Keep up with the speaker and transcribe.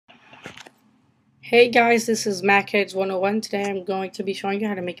Hey guys, this is MacHeads 101. Today I'm going to be showing you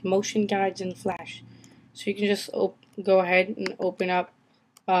how to make motion guides in Flash. So you can just go ahead and open up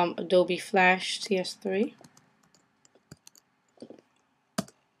Adobe Flash CS3.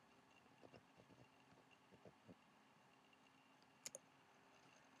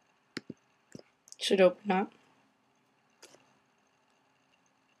 Should open up.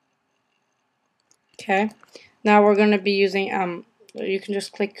 Okay. Now we're going to be using you can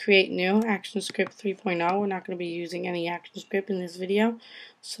just click Create New ActionScript 3.0. We're not going to be using any ActionScript in this video,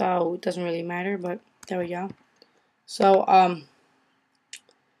 so it doesn't really matter. But there we go. So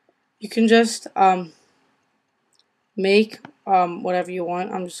you can just make whatever you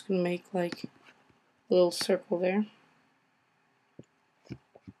want. I'm just going to make like a little circle there.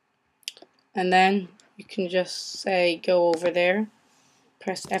 And then you can just say go over there,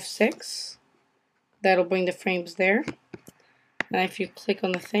 press F6. That'll bring the frames there. And if you click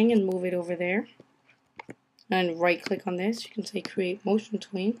on the thing and move it over there, and right click on this, you can say create motion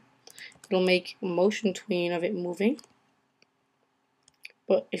tween. It'll make a motion tween of it moving.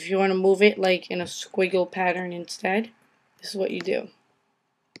 But if you want to move it like in a squiggle pattern instead, this is what you do.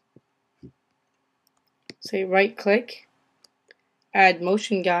 Say right click, add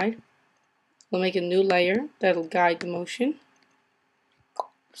motion guide. It'll make a new layer that'll guide the motion.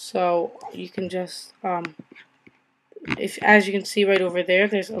 So you can just as you can see right over there,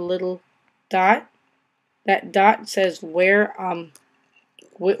 there's a little dot. That dot says where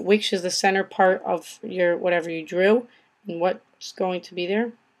which is the center part of your whatever you drew and what's going to be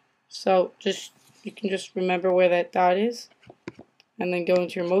there. So you can just remember where that dot is, and then go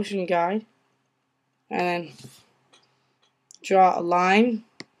into your motion guide and then draw a line,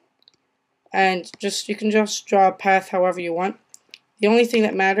 and you can just draw a path however you want. The only thing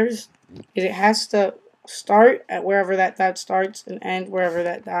that matters is it has to start at wherever that dot starts and end wherever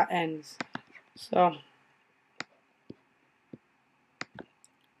that dot ends. So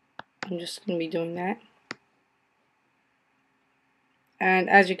I'm just going to be doing that. And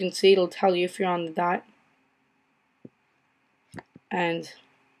as you can see, it'll tell you if you're on the dot. And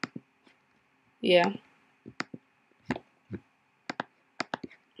yeah.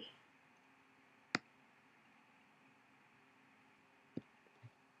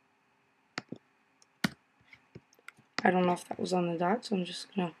 I don't know if that was on the dot, so I'm just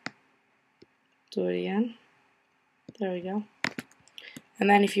going to do it again. There we go. And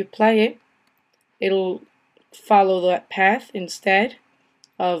then if you play it, it'll follow that path instead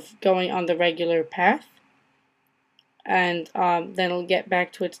of going on the regular path. And then it'll get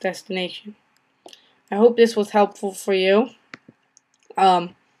back to its destination. I hope this was helpful for you. If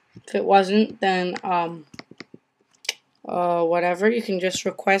it wasn't, then whatever. You can just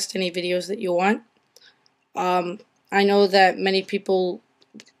request any videos that you want. I know that many people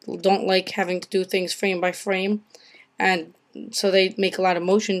don't like having to do things frame by frame, and so they make a lot of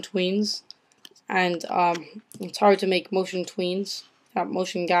motion tweens, and it's hard to make motion tweens,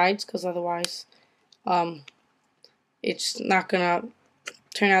 motion guides, because otherwise it's not gonna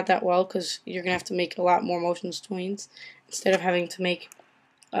turn out that well, because you're gonna have to make a lot more motion tweens. Instead of having to make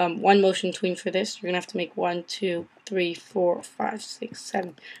one motion tween for this, you're gonna have to make 1, 2, 3, 4, 5, 6,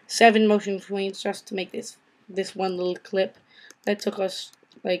 7 motion tweens just to make this one little clip that took us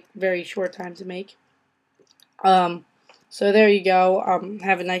like very short time to make. So there you go.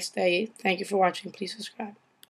 Have a nice day. Thank you for watching. Please subscribe.